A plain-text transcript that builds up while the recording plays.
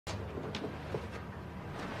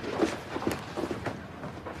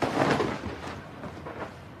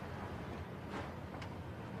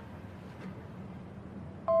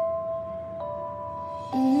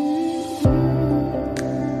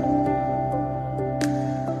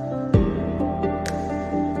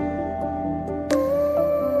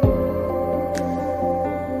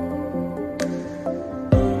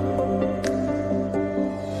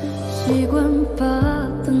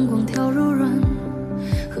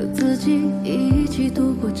己一起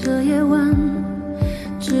度过这夜晚，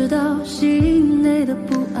直到心内的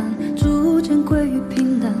不安逐渐归于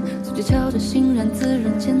平淡，嘴角翘着欣然自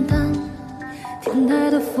然简单。天台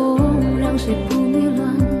的风让谁不迷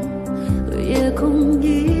乱，和夜空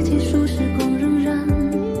一起数时光荏苒，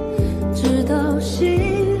直到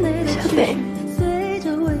心内的小北，随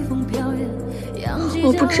着微风飘远，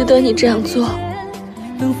我不值得你这样做。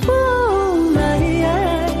等风来，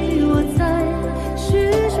我在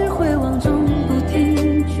徐徐回望中不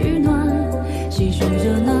停取暖，细数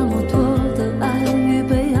着那么多的爱与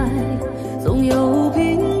被爱，总有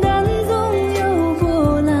平淡，总有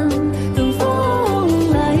波澜。等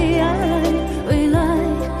风来，未来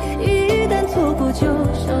一旦错过就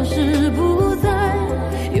消失不再。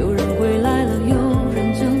有人归来了，有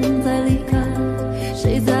人正在离开，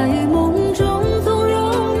谁在梦中从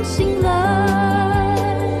容醒来？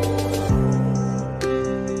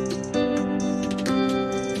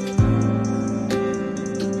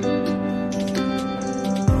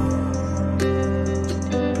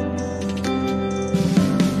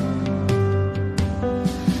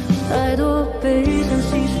太多悲伤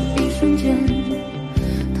稀释一瞬间，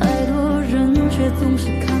太多人却总是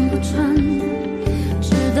看不穿，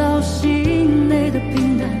直到心内的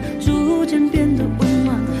平淡逐渐变得温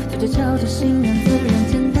暖，嘴角翘着欣然自然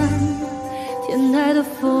简单。天台的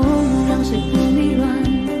风让谁不迷乱，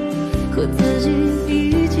和自己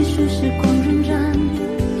一起数时光荏苒，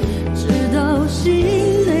直到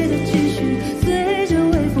心内的期许随着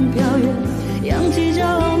微风飘远，扬起骄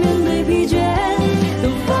傲面对疲倦。等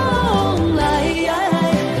风来，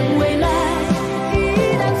未来一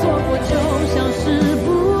旦错过就消失不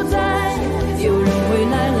再。有人回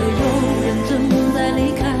来了，有人正在离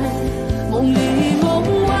开，梦里梦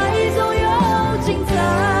外总有精彩。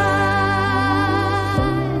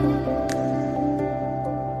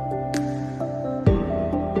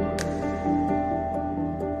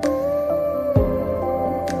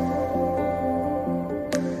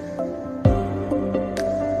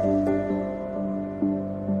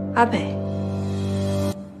阿北，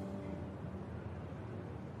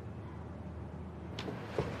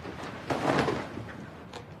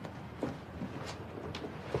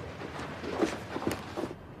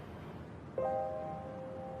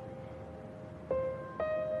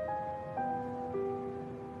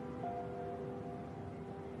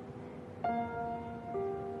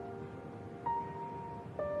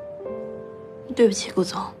对不起，顾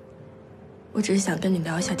总，我只是想跟你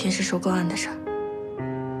聊一下天使收购案的事儿。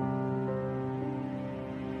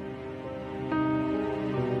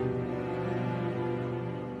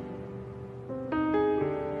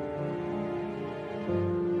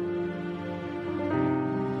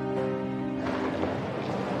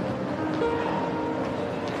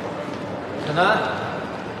小南，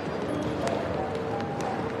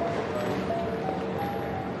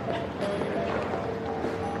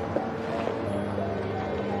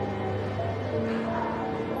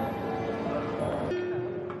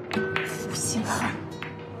负心汉。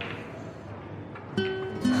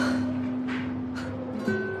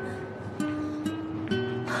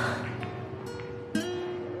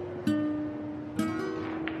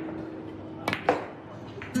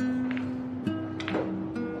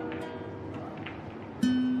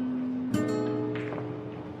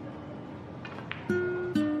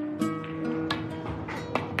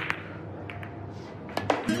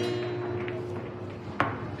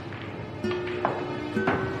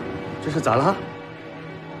这是咋了？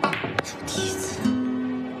猪蹄子！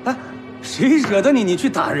哎，谁惹得你？你去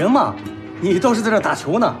打人吗？你倒是在这打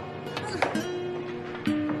球呢。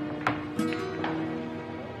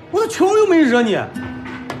我的球又没惹你。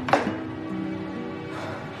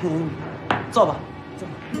坐吧，坐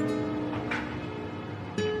吧。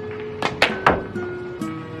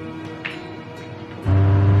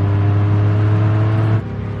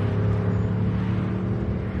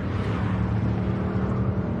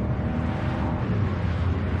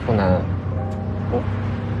不难，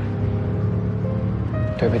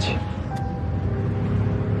对不起。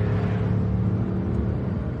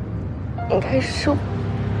应该是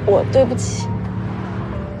我对不起。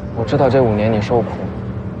我知道这5年你受苦，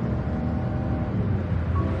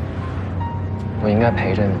我应该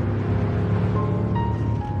陪着你。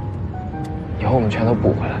以后我们全都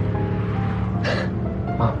补回来。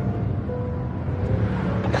啊。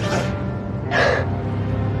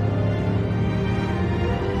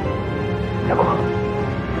别哭。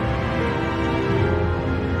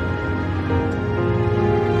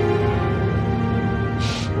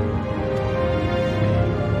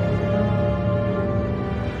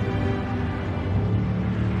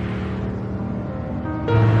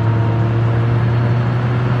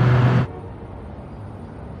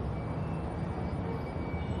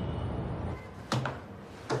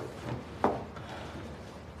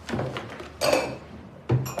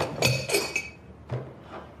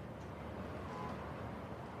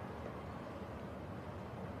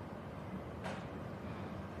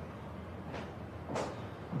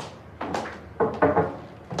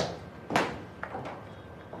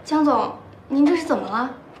江总，您这是怎么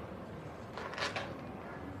了？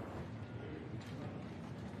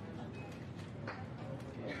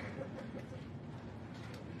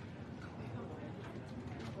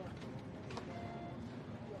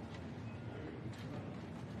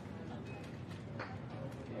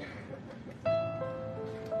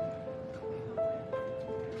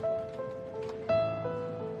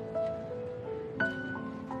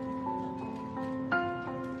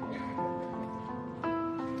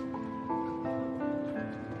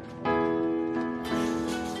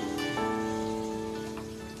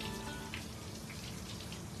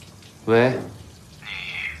喂，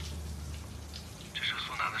这是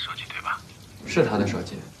苏娜的手机对吧？是他的手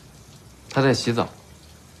机，他在洗澡。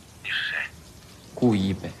你是谁？顾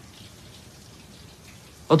一北。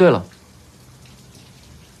哦，对了，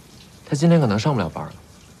他今天可能上不了班了，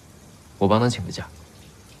我帮他请个假。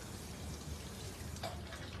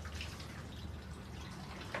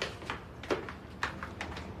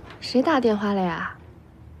谁打电话了呀？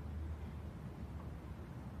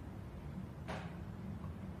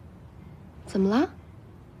怎么了？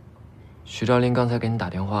徐兆林刚才给你打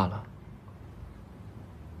电话了，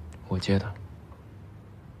我接的，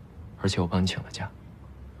而且我帮你请了假。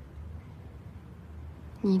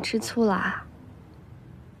你吃醋啦？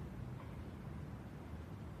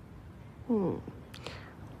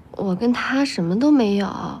我跟他什么都没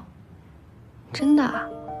有，真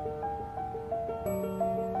的。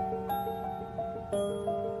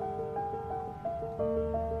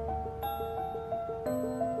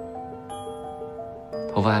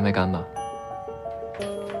头发还没干吧？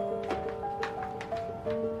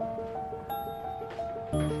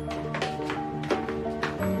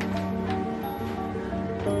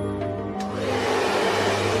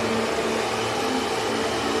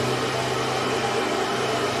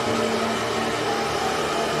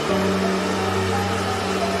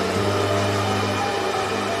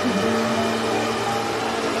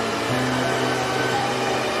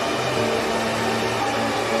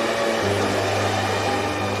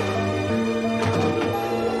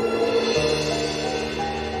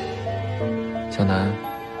小南。